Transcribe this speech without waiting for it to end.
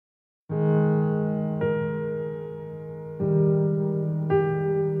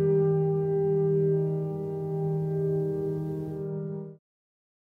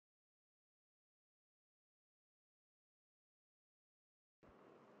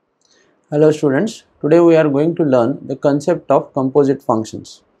Hello students, today we are going to learn the concept of composite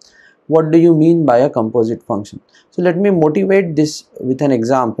functions. What do you mean by a composite function? So let me motivate this with an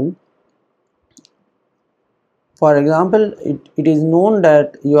example. For example, it is known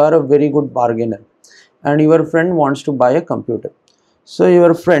that you are a very good bargainer and your friend wants to buy a computer. So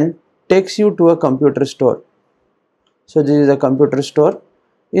your friend takes you to a computer store. So this is a computer store.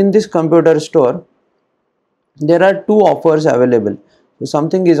 In this computer store, there are two offers available. So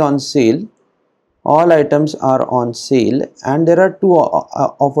something is on sale. All items are on sale and there are two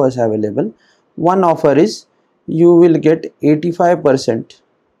offers available. One offer is you will get 85%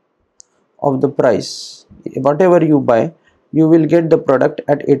 of the price. Whatever you buy, you will get the product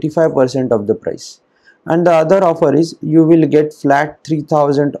at 85% of the price. And the other offer is you will get flat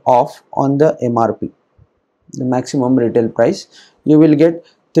 3000 off on the MRP, the maximum retail price. You will get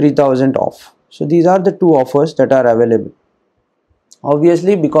 3000 off. So these are the two offers that are available.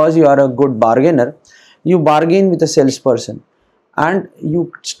 Obviously, because you are a good bargainer, you bargain with a salesperson and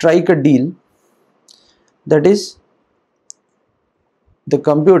you strike a deal, that is, the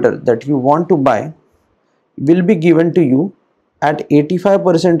computer that you want to buy will be given to you at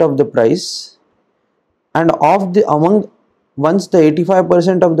 85% of the price, and once the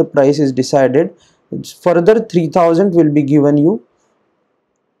 85% of the price is decided, further 3000 will be given you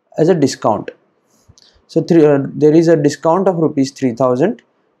as a discount. So there is a discount of rupees 3000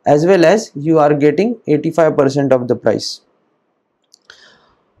 as well as you are getting 85% of the price.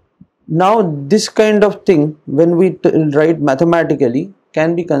 Now this kind of thing, when we write mathematically,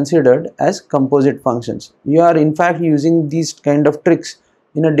 can be considered as composite functions. You are in fact using these kind of tricks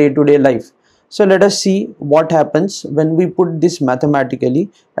in a day-to-day life. So let us see what happens when we put this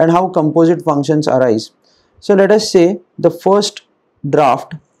mathematically and how composite functions arise. So let us say the first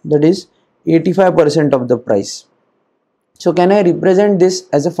draft, that is 85% of the price. So can I represent this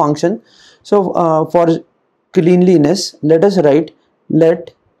as a function? So for cleanliness, let us write,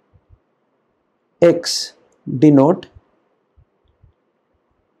 let x denote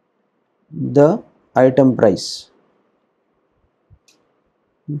the item price.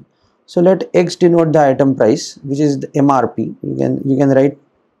 So let x denote the item price, which is the MRP. You can write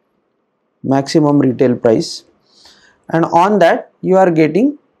maximum retail price, and on that you are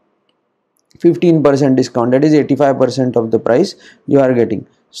getting 15% discount, that is 85% of the price you are getting.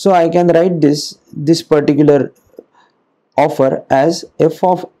 So I can write this particular offer as f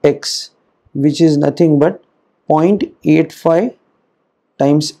of x, which is nothing but 0.85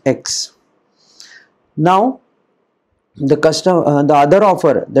 times x. Now the other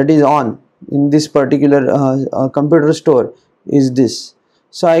offer that is on in this particular computer store is this.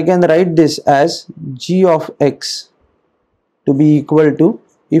 So I can write this as g of x to be equal to,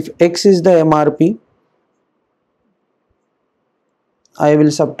 if x is the MRP, I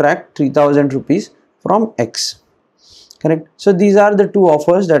will subtract 3000 rupees from x. Correct? So these are the two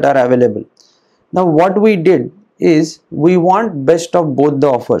offers that are available. Now what we did is we want best of both the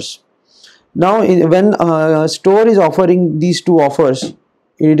offers. Now when a store is offering these two offers,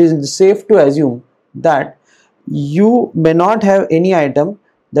 it is safe to assume that you may not have any item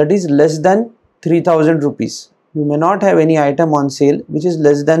that is less than 3000 rupees. You may not have any item on sale which is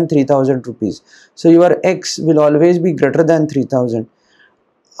less than 3000 rupees. So your x will always be greater than 3000.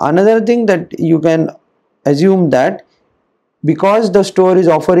 Another thing that you can assume, that because the store is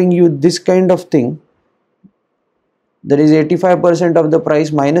offering you this kind of thing, that is 85% of the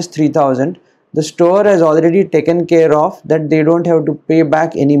price minus 3000, the store has already taken care of that, they don't have to pay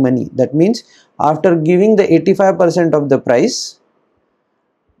back any money. That means after giving the 85% of the price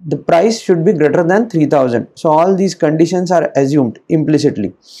should be greater than 3000. So all these conditions are assumed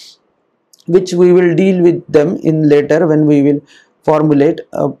implicitly, which we will deal with them in later when we will formulate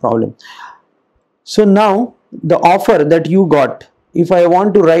a problem. So now the offer that you got, if I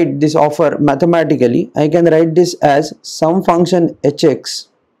want to write this offer mathematically, I can write this as some function hx,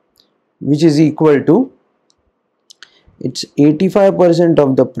 which is equal to, it's 85%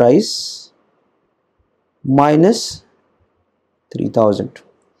 of the price minus 3000.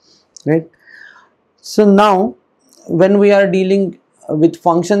 Right? So now when we are dealing with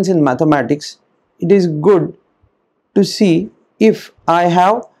functions in mathematics, it is good to see if I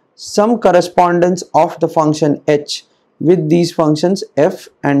have some correspondence of the function h with these functions f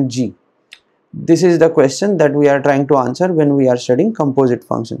and g. This is the question that we are trying to answer when we are studying composite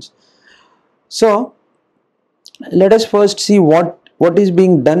functions. So let us first see what is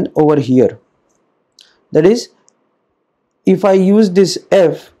being done over here. That is, if I use this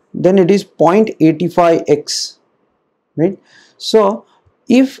f, then it is 0.85x, right? So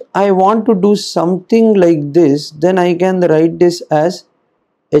if I want to do something like this, then I can write this as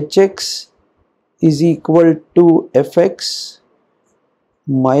hx is equal to fx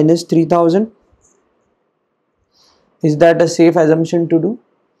minus 3000. Is that a safe assumption to do?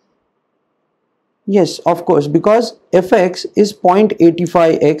 Yes, of course, because fx is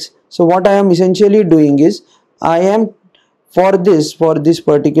 0.85x. So what I am essentially doing is, I am for this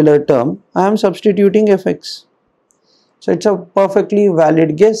particular term, I am substituting fx. So it's a perfectly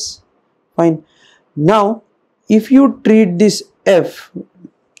valid guess. Fine. Now, if you treat this fx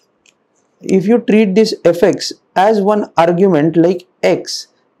as one argument like x,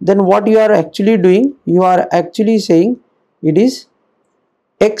 then what you are actually doing, you are actually saying it is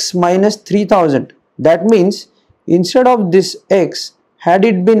x minus 3000. That means instead of this x, had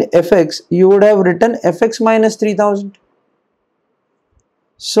it been fx, you would have written fx minus 3000.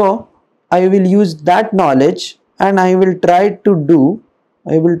 So I will use that knowledge and I will try to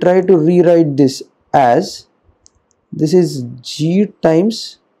rewrite this as, this is g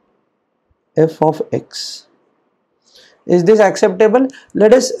times f of x. Is this acceptable?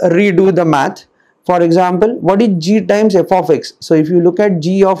 Let us redo the math. For example, what is g times f of x? So if you look at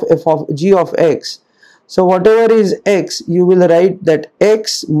g of x, so whatever is x, you will write that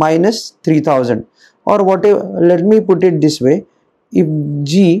x minus 3000, or whatever. Let me put it this way: if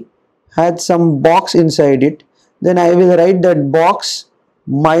g had some box inside it, then I will write that box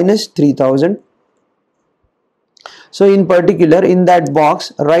minus 3000. So in particular, in that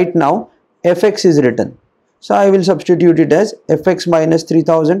box right now fx is written, so I will substitute it as fx minus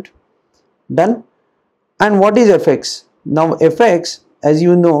 3000. Done. And what is fx? Now fx, as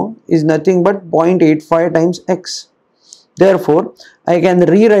you know, is nothing but 0.85 times x. Therefore I can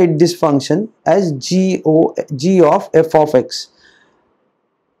rewrite this function as g of f of x.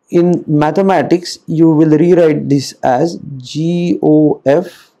 In mathematics, you will rewrite this as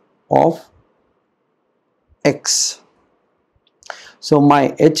GOF of x. So my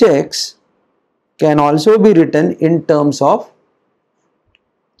hx can also be written in terms of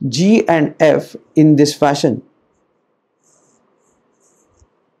g and f in this fashion.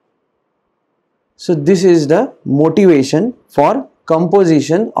 So this is the motivation for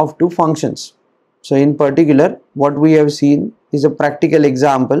composition of two functions. So in particular, what we have seen is a practical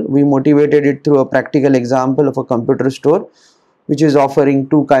example. We motivated it through a practical example of a computer store which is offering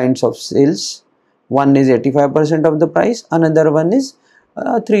two kinds of sales. One is 85% of the price, another one is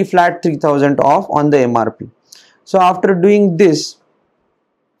flat 3000 off on the MRP. So after doing this,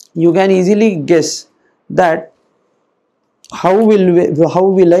 you can easily guess that how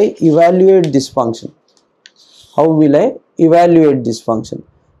will I evaluate this function? How will I evaluate this function?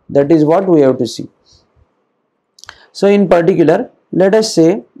 That is what we have to see. So in particular, let us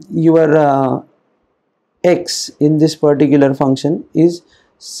say your x in this particular function is,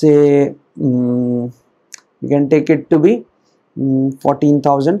 say, you can take it to be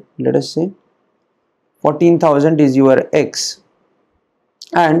 14,000. Let us say 14,000 is your x,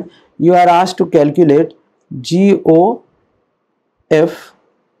 and you are asked to calculate GOF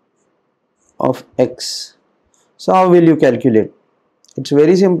of x. So how will you calculate? It's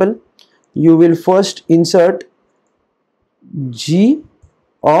very simple. You will first insert g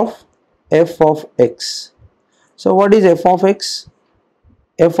of f of x. So what is f of x?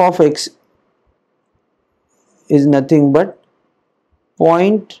 F of x is nothing but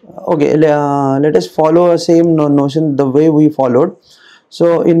let us follow the same notion the way we followed.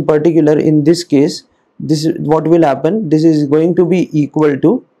 So in particular, in this case, this is what will happen. This is going to be equal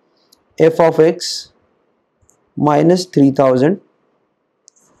to f of x minus 3000.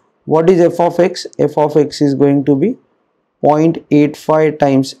 What is f of x? F of x is going to be 0.85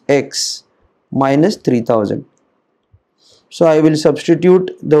 times x minus 3000. So I will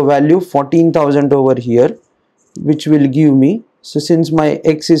substitute the value 14,000 over here, which will give me, so since my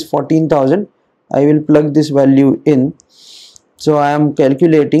x is 14,000, I will plug this value in. So I am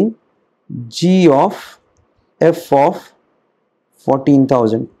calculating g of f of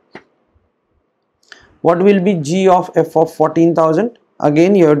 14,000. What will be g of f of 14,000?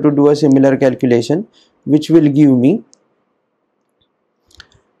 Again, you have to do a similar calculation, which will give me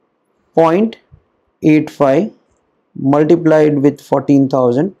 0.85 multiplied with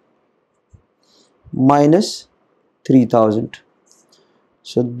 14,000 minus 3,000.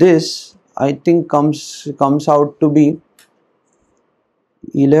 So this, I think, comes out to be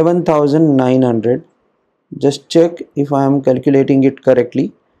 11,900. Just check if I am calculating it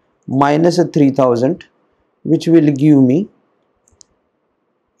correctly. Minus a 3,000, which will give me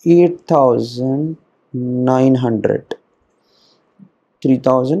 8,900.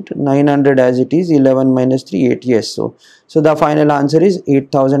 3,900 as it is, 11 minus 3, 8. Yes, so the final answer is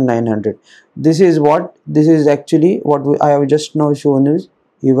 8,900. This is actually what I have just now shown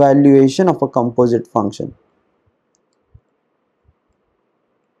evaluation of a composite function,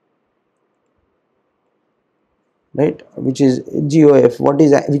 right, which is GOF,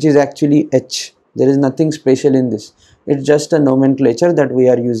 which is actually H. There is nothing special in this, it's just a nomenclature that we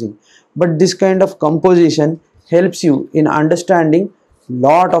are using. But this kind of composition helps you in understanding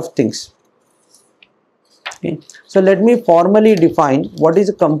lot of things. Okay. So let me formally define what is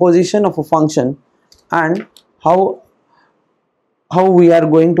a composition of a function and how we are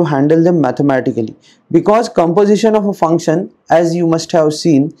going to handle them mathematically, because composition of a function, as you must have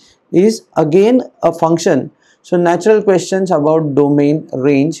seen, is again a function. So natural questions about domain,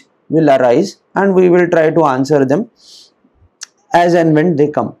 range will arise and we will try to answer them as and when they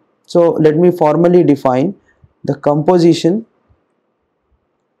come. So let me formally define the composition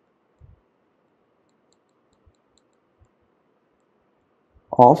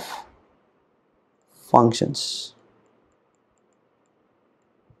of functions.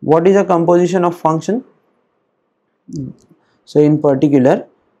 What is a composition of function? So in particular,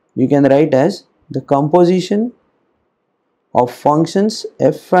 you can write as the composition of functions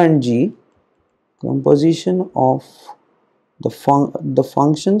f and g, composition of the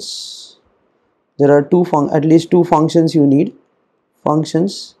functions. There are at least two functions you need,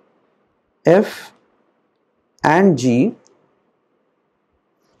 functions f and g,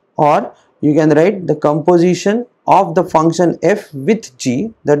 or you can write the composition of the function f with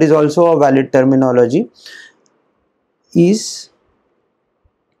g, that is also a valid terminology, is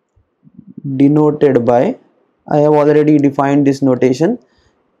denoted by, I have already defined this notation,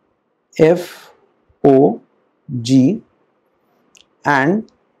 f o g,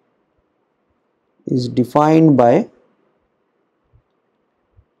 and is defined by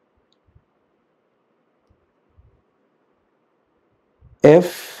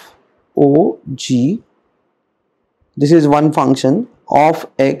f o g. This is one function of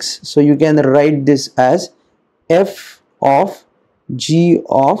x, so you can write this as f of g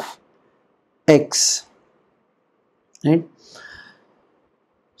of x, right?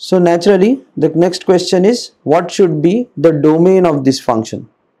 So naturally the next question is, what should be the domain of this function?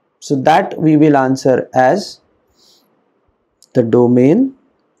 So that we will answer as the domain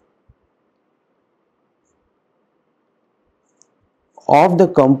of the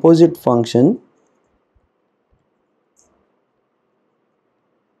composite function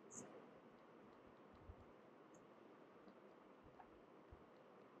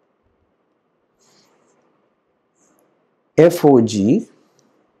FOG.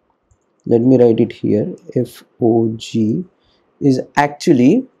 Let me write it here. FOG is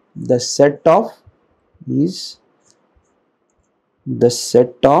actually the set of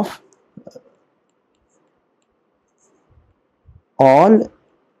all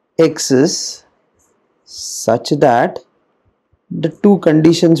x's such that the two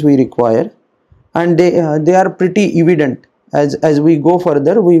conditions we require, and they are pretty evident. As we go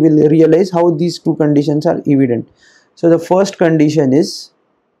further, we will realize how these two conditions are evident. So the first condition is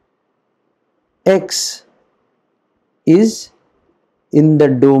x is in the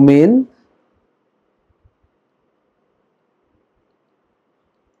domain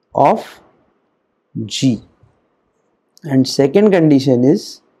of G, and second condition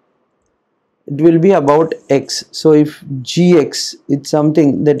is it will be about x. So if gx is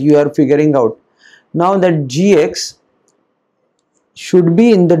something that you are figuring out, now that gx should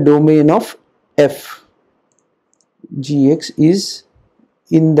be in the domain of f, gx is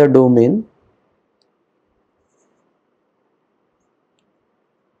in the domain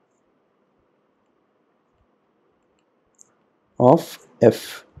of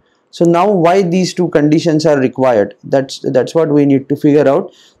f. So now why these two conditions are required, that's what we need to figure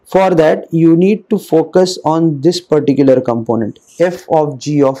out. For that you need to focus on this particular component, f of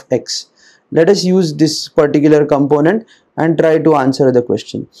g of x. Let us use this particular component and try to answer the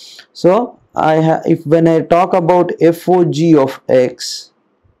question. So when I talk about FOG of x,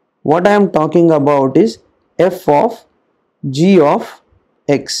 what I am talking about is f of g of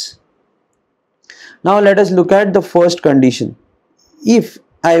x. Now let us look at the first condition. If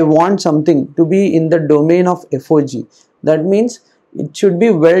I want something to be in the domain of FOG, that means it should be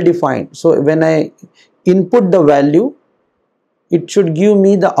well defined. So when I input the value, it should give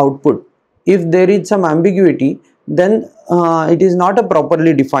me the output. If there is some ambiguity, then it is not a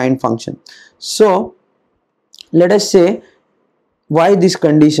properly defined function. So let us say, why this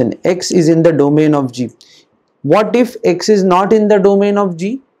condition, x is in the domain of G. What if x is not in the domain of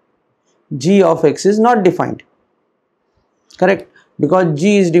G? G of x is not defined, correct? Because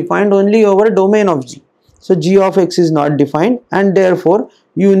G is defined only over domain of G. So G of x is not defined, and therefore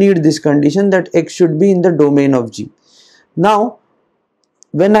you need this condition that x should be in the domain of G. Now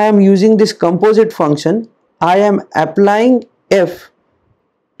when I am using this composite function, I am applying f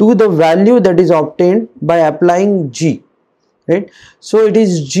to the value that is obtained by applying g, right? So it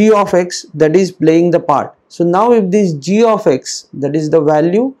is g of x that is playing the part. So now if this g of x, that is the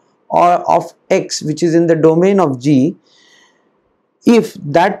value of x which is in the domain of g, if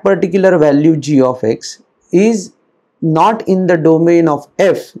that particular value g of x is not in the domain of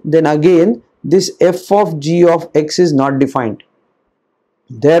f, then again this f of g of x is not defined.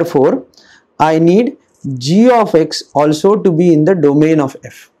 Therefore, I need g of x also to be in the domain of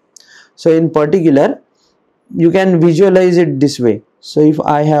f. So in particular, you can visualize it this way. So if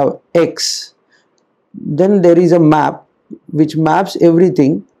I have x, then there is a map which maps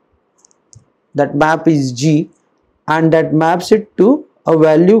everything. That map is g, and that maps it to a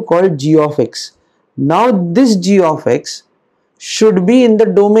value called g of x. Now this g of x should be in the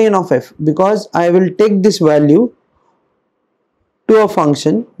domain of f, because I will take this value to a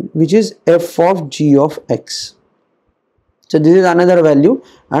function which is f of g of x. So this is another value,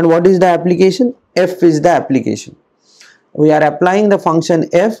 and what is the application? F is the application. We are applying the function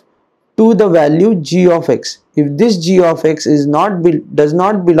f to the value g of x. If this g of x is does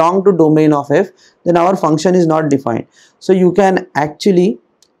not belong to domain of f, then our function is not defined. So you can actually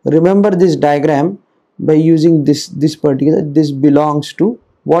remember this diagram by using this particular. This belongs to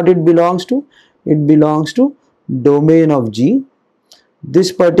what? It belongs to, it belongs to domain of g.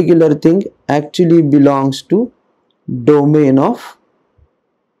 This particular thing actually belongs to domain of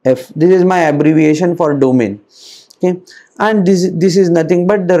f. This is my abbreviation for domain. Okay, and this is nothing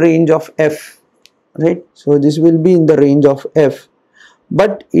but the range of f, right? So this will be in the range of f,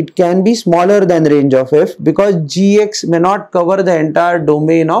 but it can be smaller than range of f, because gx may not cover the entire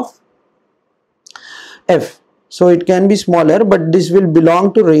domain of f. So it can be smaller, but this will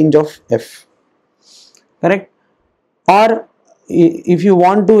belong to range of f, correct? Or if you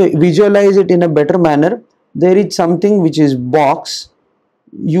want to visualize it in a better manner, there is something which is box.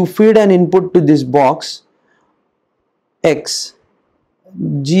 You feed an input to this box x,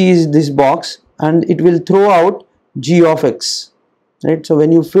 g is this box, and it will throw out g of x, right? So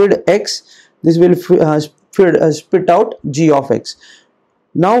when you feed x, this will spit out g of x.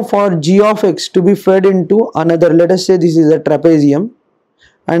 Now for g of x to be fed into another, let us say this is a trapezium,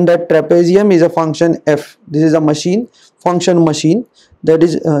 and that trapezium is a function f. This is a machine, function machine, that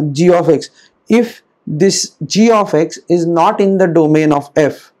is g of x. If this g of x is not in the domain of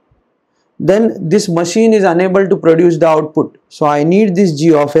f, then this machine is unable to produce the output. So I need this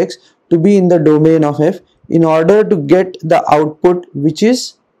g of x to be in the domain of f in order to get the output which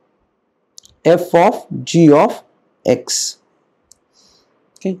is f of g of x.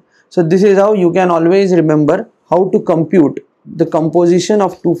 Okay, so this is how you can always remember how to compute the composition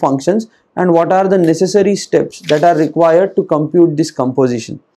of two functions and what are the necessary steps that are required to compute this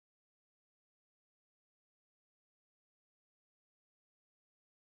composition.